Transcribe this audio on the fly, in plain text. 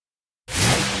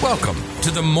Welcome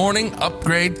to the Morning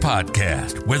Upgrade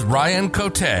Podcast with Ryan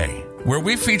Cote, where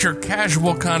we feature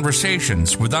casual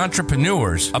conversations with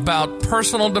entrepreneurs about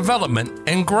personal development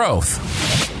and growth.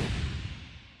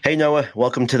 Hey, Noah.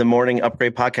 Welcome to the Morning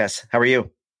Upgrade Podcast. How are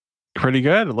you? Pretty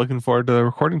good. Looking forward to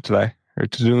recording today or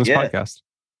to doing this podcast.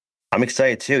 I'm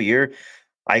excited too.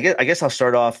 I guess I'll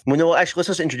start off. Well, no, actually, let's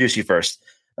just introduce you first.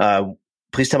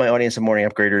 Please tell my audience of Morning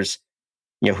Upgraders,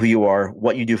 who you are,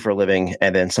 what you do for a living,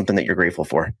 and then something that you're grateful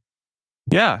for.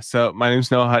 Yeah. So my name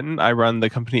is Noah Hutton. I run the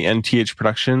company NTH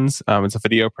Productions. It's a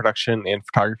video production and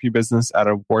photography business out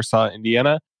of Warsaw,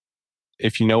 Indiana.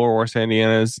 If you know where Warsaw,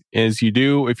 Indiana is you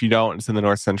do. If you don't, it's in the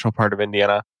north central part of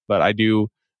Indiana. But I do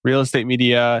real estate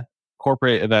media,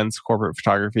 corporate events, corporate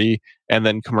photography, and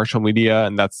then commercial media.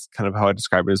 And that's kind of how I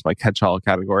describe it as my catch-all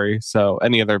category. So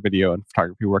any other video and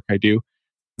photography work I do.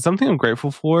 Something I'm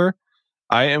grateful for.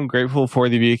 I am grateful for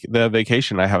the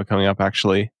vacation I have coming up,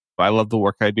 actually. I love the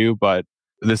work I do, but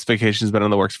this vacation has been in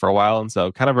the works for a while, and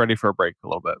so kind of ready for a break a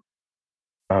little bit.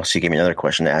 Oh, so you gave me another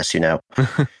question to ask you now.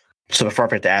 So before I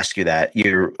forget to ask you that,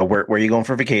 where are you going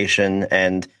for vacation,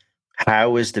 and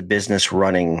how is the business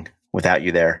running without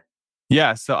you there?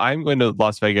 Yeah, so I'm going to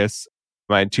Las Vegas.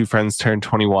 My two friends turned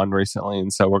 21 recently,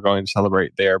 and so we're going to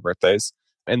celebrate their birthdays.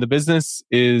 And the business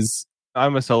is,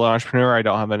 I'm a solo entrepreneur. I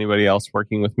don't have anybody else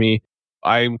working with me.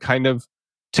 I'm kind of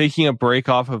taking a break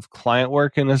off of client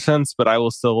work in a sense, but I will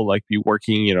still be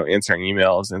working, answering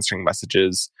emails, answering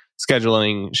messages,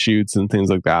 scheduling shoots and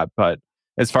things like that. But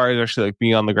as far as actually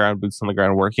being on the ground, boots on the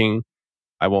ground working,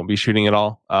 I won't be shooting at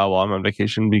all while I'm on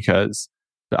vacation because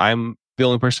I'm the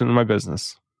only person in my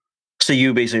business. So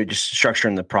you basically just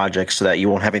structuring the project so that you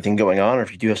won't have anything going on, or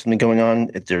if you do have something going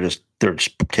on, they're just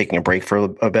taking a break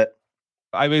for a bit?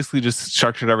 I basically just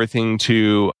structured everything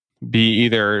to be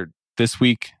either this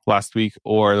week, last week,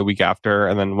 or the week after.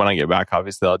 And then when I get back,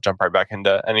 obviously, I'll jump right back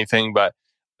into anything. But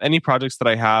any projects that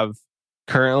I have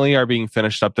currently are being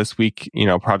finished up this week,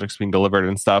 projects being delivered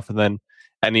and stuff. And then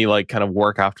any kind of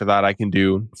work after that I can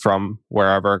do from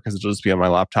wherever because it'll just be on my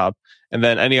laptop. And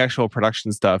then any actual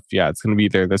production stuff, it's going to be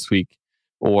either this week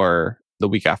or the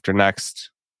week after next.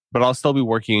 But I'll still be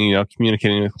working,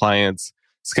 communicating with clients,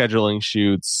 scheduling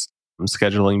shoots,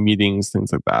 scheduling meetings,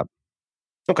 things like that.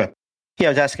 Okay. Yeah,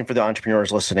 I was asking for the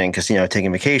entrepreneurs listening because,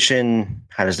 taking vacation,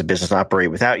 how does the business operate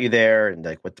without you there? And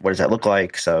what does that look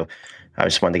like? So I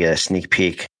just wanted to get a sneak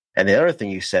peek. And the other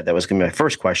thing you said that was going to be my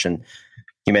first question,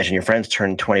 you mentioned your friends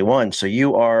turned 21. So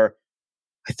I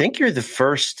think you're the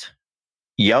first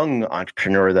young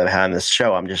entrepreneur that I've had on this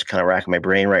show. I'm just kind of racking my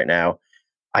brain right now.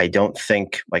 I don't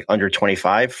think under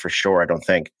 25 for sure. I don't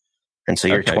think. And so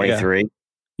you're 23.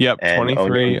 Yeah. Yep.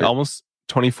 23, almost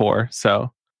 24.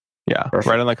 So yeah, perfect.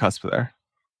 Right on the cusp there.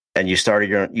 And you started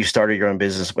your own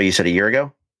business, what you said, a year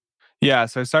ago? Yeah,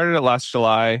 so I started it last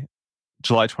July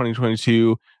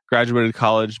 2022, graduated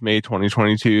college May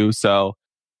 2022. So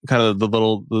kind of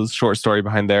the short story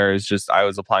behind there is just I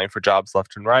was applying for jobs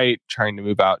left and right, trying to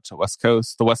move out to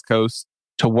the West Coast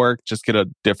to work, just get a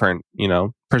different,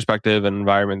 perspective and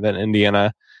environment than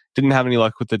Indiana. Didn't have any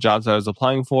luck with the jobs I was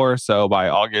applying for. So by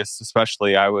August,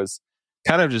 especially, I was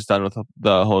kind of just done with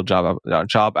the whole job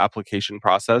application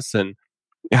process and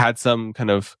had some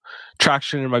kind of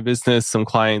traction in my business, some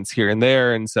clients here and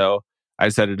there. And so I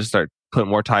decided to start putting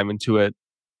more time into it,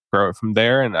 grow it from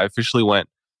there. And I officially went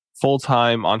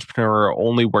full-time entrepreneur,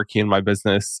 only working in my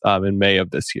business in May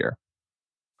of this year.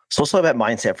 So let's talk about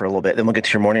mindset for a little bit. Then we'll get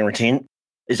to your morning routine.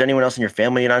 Is anyone else in your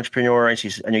family an entrepreneur? I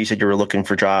know you said you were looking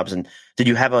for jobs. And did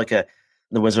you have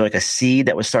was there a seed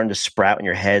that was starting to sprout in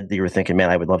your head that you were thinking, man,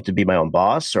 I would love to be my own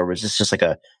boss? Or was this just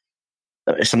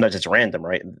sometimes it's random,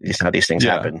 right? How these things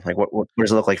happen. What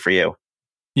does it look like for you?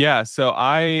 Yeah. So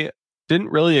I didn't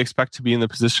really expect to be in the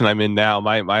position I'm in now.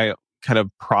 My kind of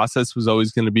process was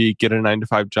always going to be get a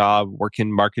 9-to-5 job, work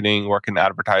in marketing, work in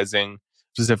advertising.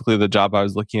 Specifically, the job I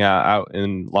was looking at out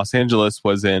in Los Angeles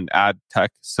was in ad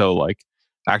tech. So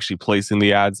actually placing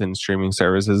the ads in streaming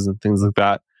services and things like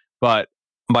that. But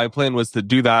my plan was to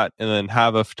do that and then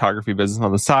have a photography business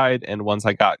on the side. And once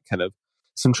I got kind of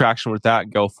some traction with that,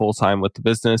 go full time with the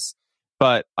business.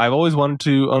 But I've always wanted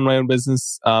to own my own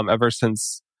business ever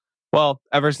since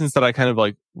that I kind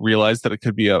of realized that it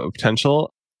could be a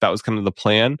potential. That was kind of the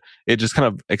plan. It just kind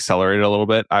of accelerated a little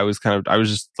bit. I was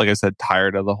just, like I said,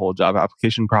 tired of the whole job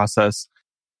application process.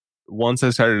 Once I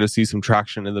started to see some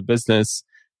traction in the business,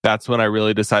 that's when I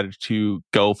really decided to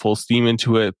go full steam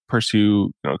into it,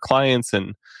 pursue clients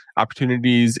and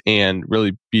opportunities, and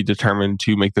really be determined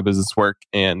to make the business work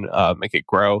and make it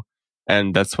grow.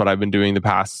 And that's what I've been doing the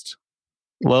past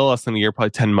a little less than a year, probably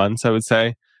 10 months, I would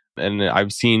say. And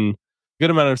I've seen a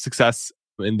good amount of success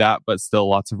in that, but still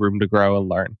lots of room to grow and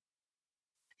learn.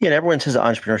 Yeah, and everyone says that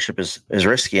entrepreneurship is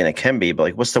risky, and it can be. But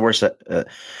like, what's the worst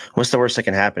that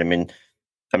can happen? I mean,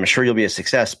 I'm sure you'll be a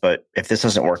success, but if this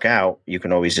doesn't work out, you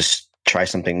can always just try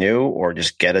something new or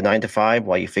just get a 9 to 5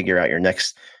 while you figure out your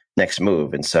next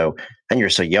move. And you're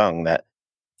so young that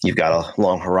you've got a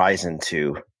long horizon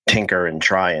to tinker and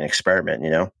try and experiment,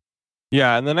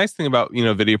 Yeah, and the nice thing about,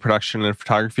 video production and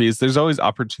photography is there's always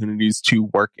opportunities to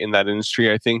work in that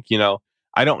industry. I think,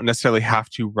 I don't necessarily have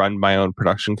to run my own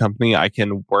production company. I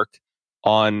can work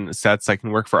on sets. I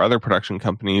can work for other production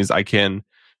companies. I can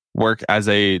work as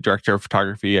a director of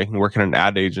photography. I can work in an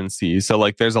ad agency. So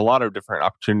like there's a lot of different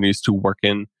opportunities to work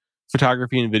in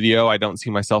photography and video. I don't see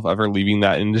myself ever leaving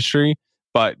that industry.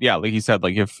 But yeah, like you said,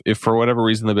 like if for whatever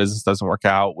reason the business doesn't work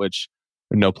out, which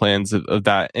no plans of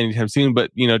that anytime soon,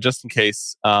 but just in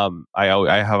case, I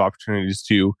have opportunities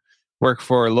to work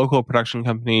for local production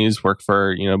companies, work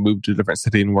for move to a different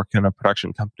city and work in a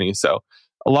production company. So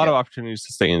a lot of opportunities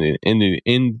to stay in the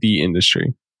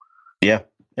industry. Yeah,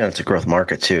 it's a growth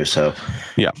market too. So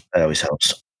yeah, that always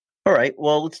helps. All right,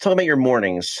 well, let's talk about your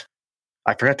mornings.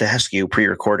 I forgot to ask you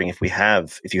pre-recording if you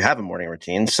have a morning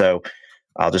routine. So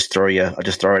I'll just throw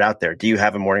it out there. Do you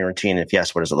have a morning routine? If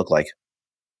yes, what does it look like?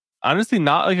 Honestly,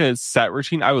 not like a set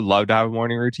routine. I would love to have a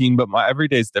morning routine, but my every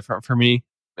day is different for me.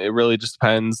 It really just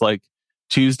depends. Like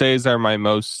Tuesdays are my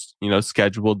most,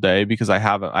 scheduled day because I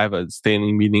have a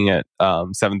standing meeting at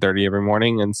 7:30 every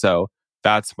morning. And so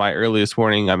that's my earliest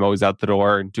morning. I'm always out the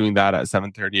door and doing that at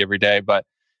 7:30 every day. But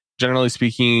generally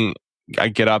speaking, I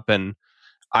get up and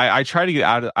I try to get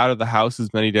out of the house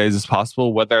as many days as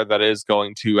possible, whether that is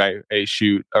going to a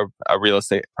shoot, a real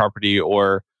estate property,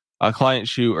 or a client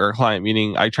shoot or a client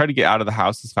meeting. I try to get out of the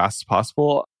house as fast as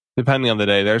possible, depending on the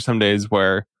day. There are some days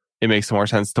where it makes more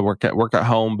sense to work at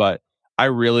home, but I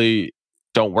really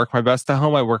don't work my best at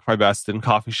home. I work my best in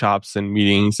coffee shops and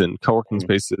meetings and co-working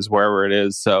spaces, wherever it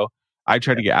is. So I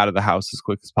try to get out of the house as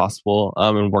quick as possible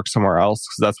and work somewhere else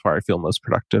because that's where I feel most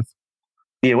productive.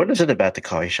 Yeah, what is it about the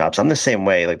coffee shops? I'm the same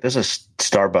way. Like there's a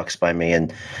Starbucks by me,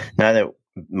 and now that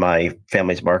my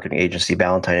family's marketing agency,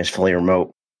 Valentine, is fully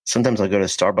remote, sometimes I'll go to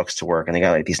Starbucks to work, and they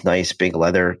got like these nice big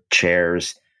leather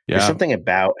chairs. Yeah. There's something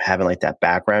about having like that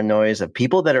background noise of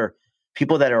people that are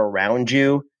around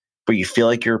you, where you feel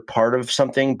like you're part of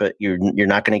something, but you're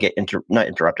not going to get not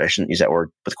interrupted. I shouldn't use that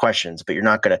word with questions, but you're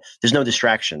not going to. There's no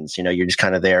distractions. You're just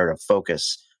kind of there to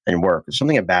focus and work. There's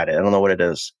something about it. I don't know what it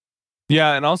is.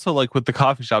 Yeah, and also like with the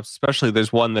coffee shops, especially,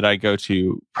 there's one that I go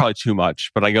to probably too much,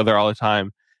 but I go there all the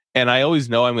time. And I always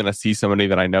know I'm going to see somebody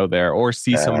that I know there or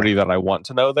see somebody that I want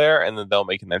to know there, and then they'll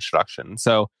make an introduction.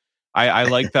 So I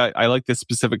like that. I like this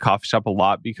specific coffee shop a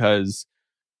lot because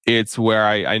it's where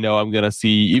I know I'm going to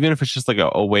see, even if it's just like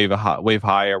a wave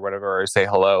hi or whatever, or say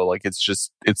hello. Like it's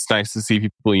nice to see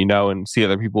people and see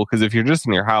other people. Because if you're just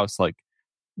in your house, like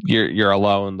you're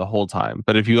alone the whole time.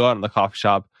 But if you go out in the coffee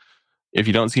shop, if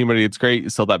you don't see anybody, it's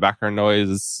great. Still, that background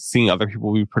noise, seeing other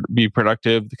people be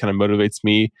productive, that kind of motivates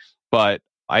me. But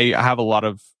I have a lot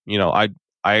of, I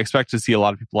expect to see a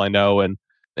lot of people I know, and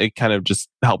it kind of just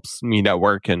helps me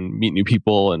network and meet new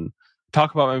people and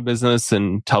talk about my business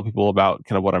and tell people about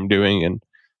kind of what I'm doing. And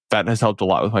that has helped a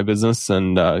lot with my business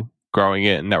and growing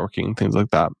it and networking, things like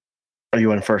that. Are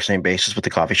you on first name basis with the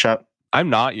coffee shop? I'm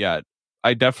not yet.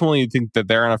 I definitely think that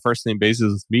they're on a first name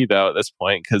basis with me though at this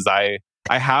point, because I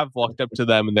have walked up to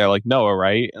them and they're like, Noah,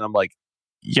 right? And I'm like,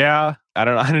 yeah, I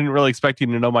don't know. I didn't really expect you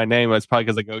to know my name. It's probably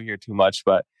because I go here too much,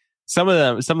 but some of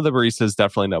the baristas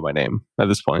definitely know my name at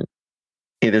this point.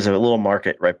 Yeah, there's a little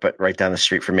market right down the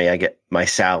street for me. I get my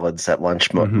salads at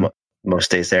lunch most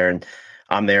days there, and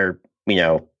I'm there,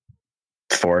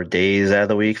 4 days out of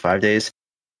the week, 5 days.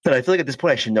 But I feel like at this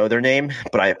point I should know their name,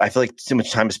 but I feel like too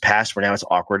much time has passed where now it's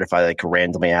awkward if I like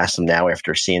randomly ask them now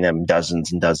after seeing them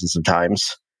dozens and dozens of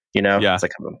times. Yeah. It's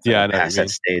like I'm past that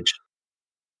stage.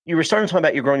 You were starting to talk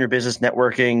about you're growing your business,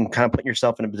 networking, kind of putting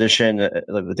yourself in a position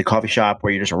with the coffee shop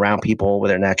where you're just around people where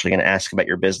they're naturally going to ask about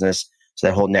your business. So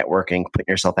that whole networking, putting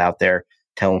yourself out there,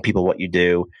 telling people what you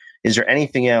do. Is there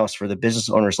anything else for the business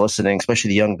owners listening, especially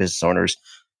the young business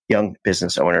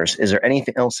owners? Is there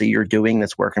anything else that you're doing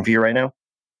that's working for you right now?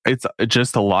 It's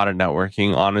just a lot of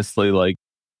networking, honestly. Like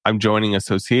I'm joining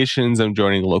associations, I'm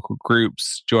joining local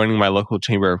groups, joining my local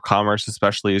chamber of commerce,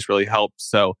 especially, has really helped.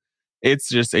 So it's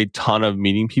just a ton of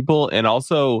meeting people, and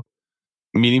also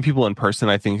meeting people in person,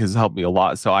 I think, has helped me a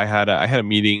lot. So I had a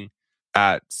meeting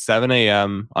at 7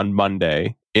 a.m. on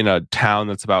Monday in a town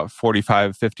that's about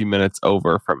 45, 50 minutes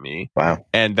over from me. Wow.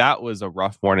 And that was a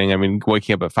rough morning. I mean,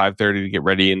 waking up at 5:30 to get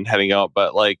ready and heading out.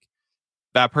 But like,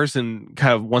 that person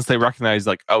kind of, once they recognize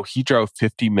like, oh, he drove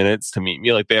 50 minutes to meet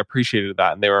me, like they appreciated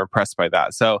that and they were impressed by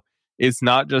that. So it's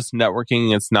not just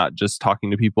networking. It's not just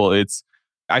talking to people.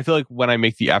 I feel like when I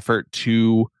make the effort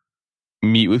to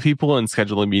meet with people and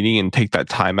schedule a meeting and take that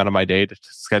time out of my day to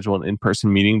schedule an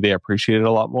in-person meeting, they appreciate it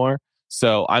a lot more.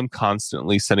 So I'm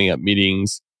constantly setting up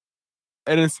meetings,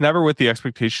 and it's never with the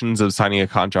expectations of signing a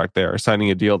contract there or signing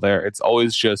a deal there. It's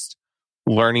always just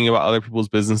learning about other people's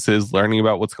businesses, learning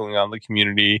about what's going on in the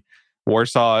community.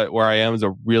 Warsaw, where I am, is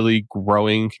a really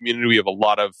growing community. We have a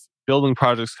lot of building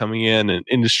projects coming in and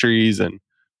industries and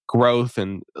growth,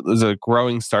 and there's a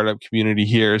growing startup community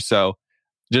here. So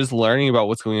just learning about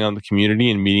what's going on in the community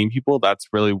and meeting people, that's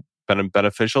really been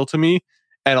beneficial to me.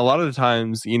 And a lot of the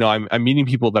times, I'm meeting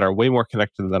people that are way more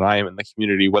connected than I am in the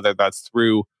community, whether that's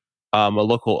through a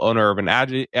local owner of an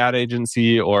ad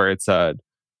agency, or it's a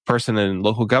person in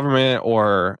local government,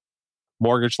 or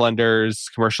mortgage lenders,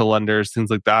 commercial lenders,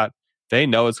 things like that. They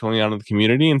know what's going on in the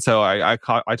community. And so I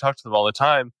talk to them all the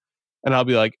time, and I'll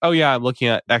be like, oh yeah, I'm looking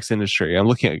at X industry. I'm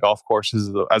looking at golf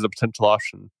courses as a potential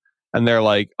option. And they're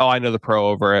like, oh, I know the pro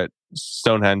over at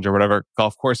Stonehenge or whatever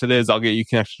golf course it is. I'll get you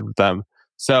connected with them.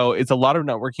 So it's a lot of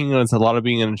networking, and it's a lot of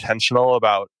being intentional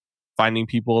about finding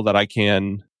people that I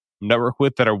can network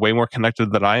with that are way more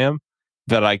connected than I am,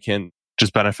 that I can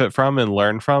just benefit from and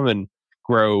learn from and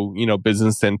grow,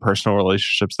 business and personal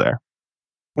relationships there.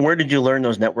 Where did you learn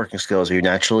those networking skills? Are you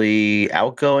naturally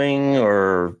outgoing,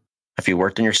 or have you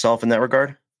worked on yourself in that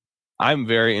regard? I'm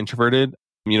very introverted,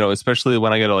 especially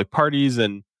when I go to like parties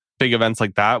and big events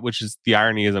like that, which is the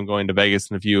irony is I'm going to Vegas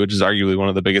in a few, which is arguably one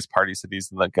of the biggest party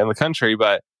cities in the country.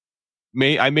 But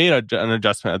I made an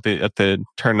adjustment at the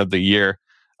turn of the year,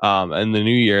 and the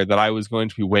new year, that I was going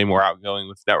to be way more outgoing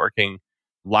with networking.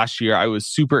 Last year, I was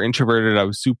super introverted. I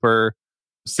was super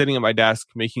sitting at my desk,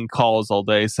 making calls all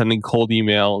day, sending cold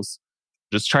emails,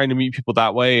 just trying to meet people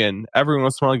that way. And every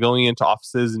once in a while going into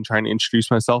offices and trying to introduce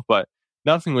myself, but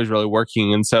nothing was really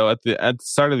working. And so at the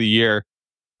start of the year,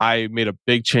 I made a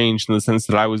big change in the sense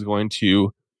that I was going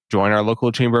to join our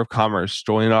local chamber of commerce,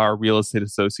 join our real estate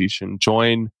association,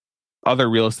 join other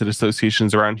real estate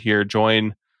associations around here,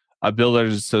 join a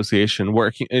builders association,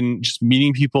 working and just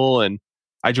meeting people. And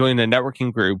I joined a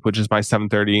networking group, which is my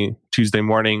 7:30 Tuesday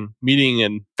morning meeting.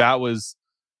 And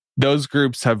those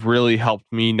groups have really helped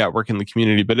me network in the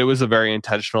community, but it was a very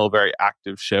intentional, very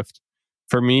active shift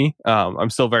for me. I'm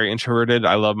still very introverted.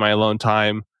 I love my alone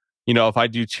time. If I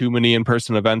do too many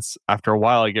in-person events, after a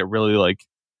while, I get really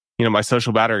my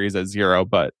social battery is at zero.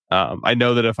 But I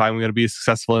know that if I'm going to be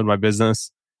successful in my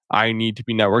business, I need to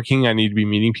be networking. I need to be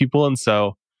meeting people. And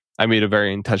so I made a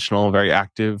very intentional, very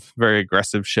active, very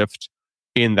aggressive shift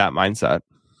in that mindset.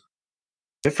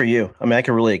 Good for you. I mean, I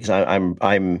can relate because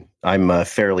I'm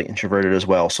fairly introverted as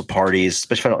well. So parties,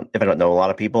 especially if I don't know a lot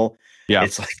of people,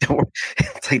 it's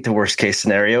like the worst case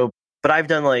scenario. But I've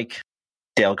done like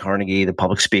Dale Carnegie, the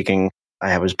public speaking.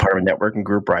 I was part of a networking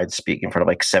group where I'd speak in front of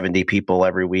like 70 people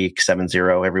every week, 70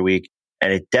 every week.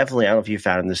 And it definitely, I don't know if you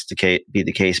found this to be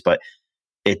the case, but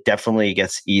it definitely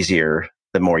gets easier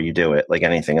the more you do it, like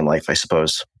anything in life, I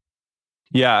suppose.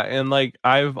 Yeah. And like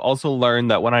I've also learned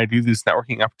that when I do these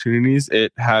networking opportunities,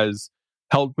 it has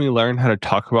helped me learn how to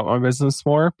talk about my business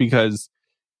more, because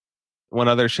one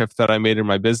other shift that I made in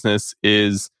my business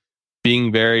is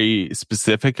being very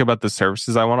specific about the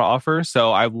services I want to offer.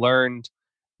 So I've learned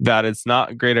that it's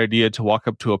not a great idea to walk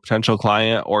up to a potential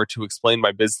client or to explain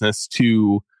my business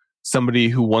to somebody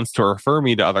who wants to refer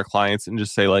me to other clients and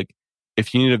just say like,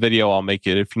 if you need a video, I'll make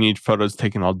it. If you need photos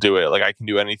taken, I'll do it. Like I can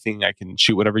do anything. I can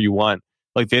shoot whatever you want.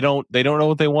 Like they don't know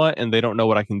what they want, and they don't know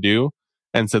what I can do.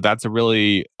 And so that's a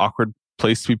really awkward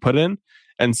place to be put in.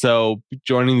 And so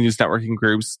joining these networking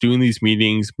groups, doing these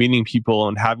meetings, meeting people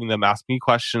and having them ask me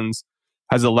questions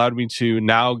has allowed me to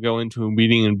now go into a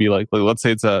meeting and be like let's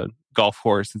say it's a golf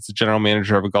course. It's a general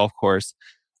manager of a golf course.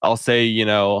 I'll say,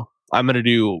 I'm going to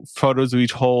do photos of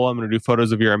each hole. I'm going to do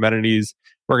photos of your amenities.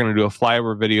 We're going to do a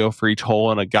flyover video for each hole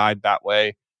and a guide that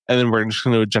way. And then we're just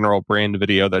going to do a general brand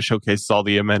video that showcases all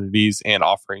the amenities and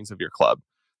offerings of your club.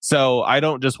 So I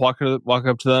don't just walk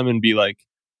up to them and be like,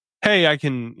 hey, I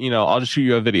can, I'll just shoot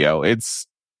you a video.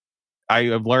 I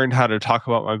have learned how to talk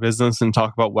about my business and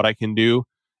talk about what I can do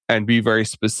and be very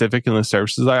specific in the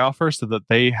services I offer so that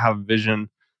they have vision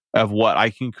of what I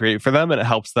can create for them. And it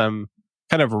helps them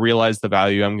kind of realize the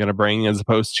value I'm going to bring, as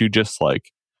opposed to just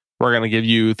like, we're going to give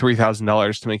you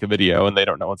 $3,000 to make a video and they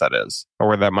don't know what that is or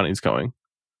where that money's going.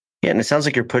 Yeah, and it sounds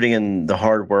like you're putting in the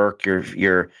hard work.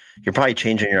 You're probably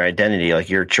changing your identity. Like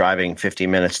you're driving 50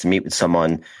 minutes to meet with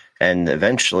someone, and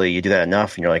eventually you do that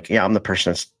enough, and you're like, yeah, I'm the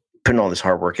person that's putting all this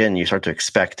hard work in. You start to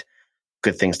expect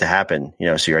good things to happen,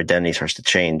 so your identity starts to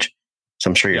change. So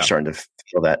I'm sure you're starting to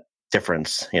feel that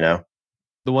difference, The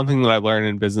one thing that I've learned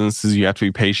in business is you have to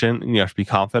be patient and you have to be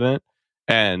confident,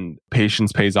 and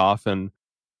patience pays off. And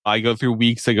I go through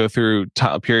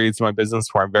periods in my business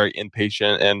where I'm very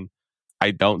impatient and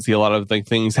I don't see a lot of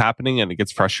things happening, and it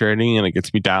gets frustrating and it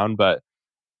gets me down. But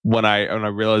when I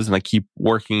realize and I keep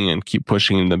working and keep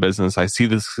pushing in the business, I see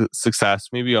this success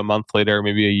maybe a month later,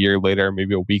 maybe a year later,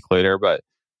 maybe a week later. But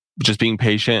just being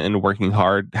patient and working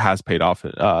hard has paid off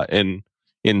in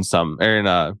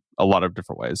a lot of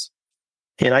different ways.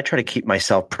 And I try to keep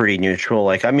myself pretty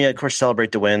neutral. Of course,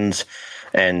 celebrate the wins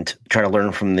and try to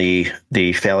learn from the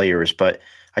failures. But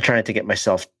I try not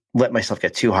to let myself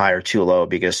get too high or too low,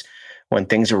 because when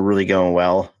things are really going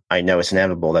well, I know it's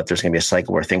inevitable that there's going to be a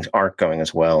cycle where things aren't going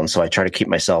as well. And so I try to keep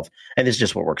myself, and this is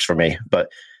just what works for me,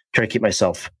 but try to keep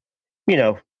myself,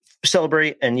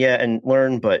 celebrate and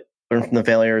learn from the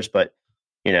failures. But,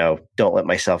 don't let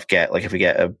myself get, if we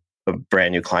get a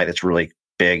brand new client that's really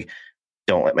big,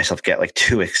 don't let myself get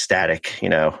too ecstatic.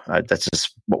 That's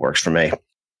just what works for me.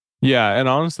 Yeah. And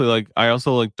honestly, I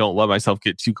also don't let myself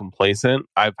get too complacent.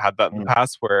 I've had that in the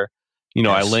past where,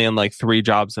 I land 3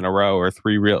 jobs in a row or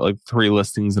 3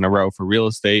 listings in a row for real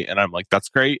estate. And I'm like, that's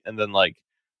great. And then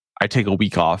I take a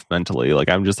week off mentally.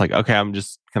 I'm just okay, I'm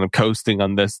just kind of coasting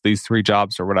on these 3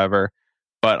 jobs or whatever,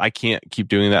 but I can't keep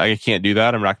doing that. I can't do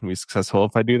that. I'm not going to be successful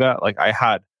if I do that.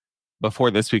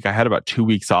 Before this week, I had about 2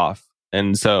 weeks off.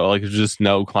 And so there's just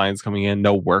no clients coming in,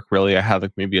 no work really. I had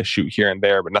maybe a shoot here and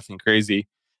there, but nothing crazy.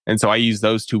 And so I used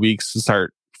those 2 weeks to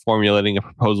start formulating a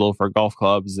proposal for golf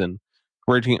clubs and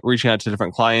reaching out to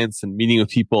different clients and meeting with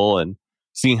people and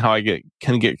seeing how I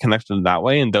can get connected in that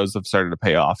way. And those have started to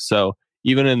pay off. So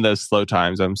even in those slow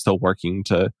times, I'm still working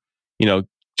to,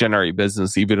 generate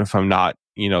business, even if I'm not,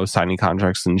 signing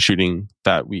contracts and shooting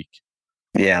that week.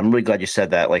 Yeah, I'm really glad you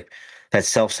said that. That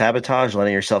self-sabotage,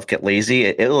 letting yourself get lazy,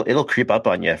 it'll creep up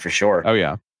on you for sure. Oh,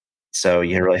 yeah. So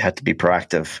you really have to be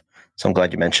proactive. So I'm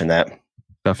glad you mentioned that.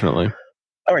 Definitely.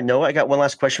 All right, Noah, I got one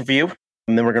last question for you.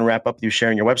 And then we're going to wrap up with you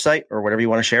sharing your website or whatever you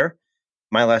want to share.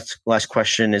 My last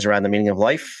question is around the meaning of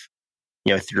life.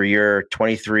 Through your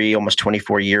 23, almost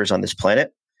 24 years on this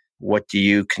planet, what do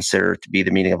you consider to be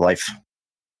the meaning of life?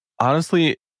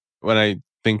 Honestly, when I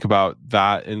think about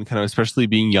that, and kind of especially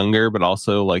being younger, but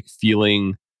also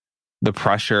feeling the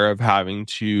pressure of having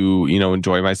to,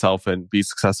 enjoy myself and be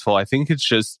successful, I think it's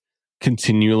just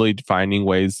continually finding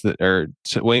ways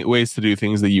ways to do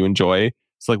things that you enjoy.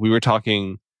 So we were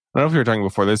talking, I don't know if we were talking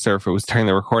before this or if it was during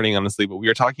the recording, honestly, but we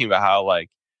were talking about how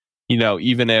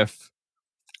even if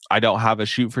I don't have a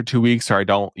shoot for 2 weeks, or I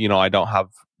don't have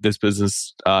this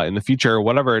business in the future, or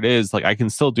whatever it is, I can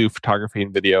still do photography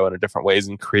and video in different ways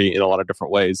and create in a lot of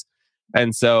different ways.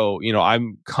 And so,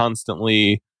 I'm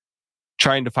constantly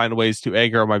trying to find ways to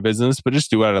grow my business, but just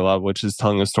do what I love, which is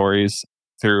telling the stories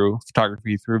through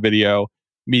photography, through video,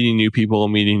 meeting new people,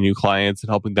 meeting new clients, and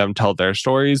helping them tell their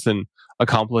stories and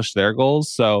accomplish their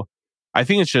goals. So I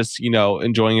think it's just,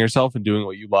 enjoying yourself and doing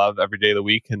what you love every day of the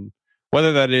week. And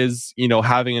whether that is,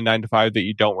 having a 9-to-5 that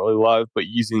you don't really love, but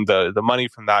using the money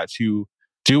from that to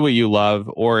do what you love,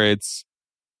 or it's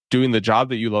doing the job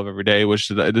that you love every day,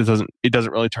 which it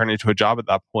doesn't really turn into a job at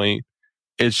that point.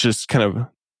 It's just kind of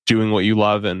doing what you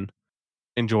love and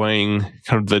enjoying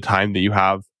kind of the time that you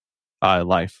have in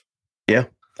life. Yeah.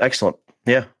 Excellent.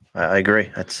 Yeah, I agree.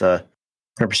 That's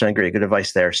 100% agree. Good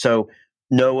advice there. So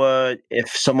Noah, if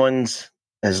someone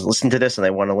has listened to this and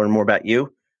they want to learn more about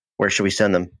you, where should we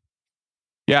send them?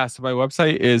 Yeah, so my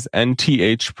website is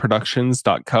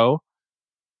nthproductions.co.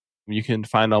 You can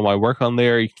find all my work on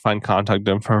there. You can find contact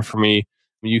info for me.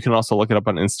 You can also look it up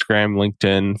on Instagram,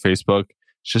 LinkedIn, Facebook.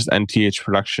 It's just NTH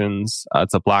Productions.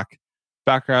 It's a black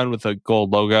background with a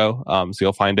gold logo, so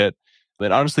you'll find it.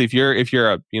 But honestly, if you're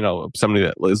somebody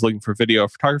that is looking for video or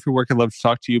photography work, I'd love to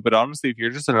talk to you. But honestly, if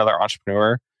you're just another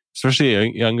entrepreneur, especially a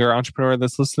younger entrepreneur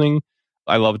that's listening,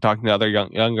 I love talking to other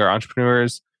younger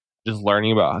entrepreneurs, just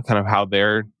learning about kind of how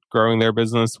they're growing their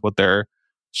business, what they're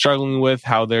struggling with,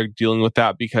 how they're dealing with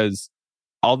that, because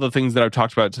all the things that I've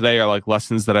talked about today are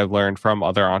lessons that I've learned from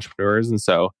other entrepreneurs.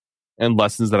 And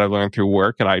lessons that I've learned through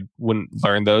work, and I wouldn't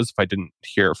learn those if I didn't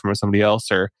hear it from somebody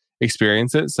else or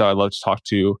experience it. So I love to talk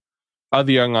to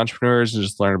other young entrepreneurs and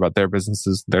just learn about their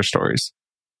businesses, their stories.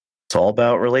 It's all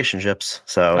about relationships.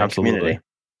 So absolutely. Community.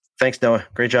 Thanks, Noah.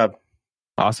 Great job.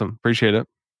 Awesome. Appreciate it.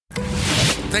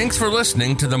 Thanks for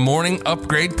listening to the Morning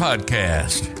Upgrade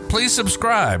Podcast. Please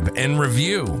subscribe and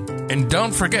review. And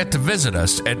don't forget to visit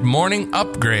us at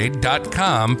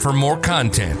morningupgrade.com for more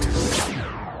content.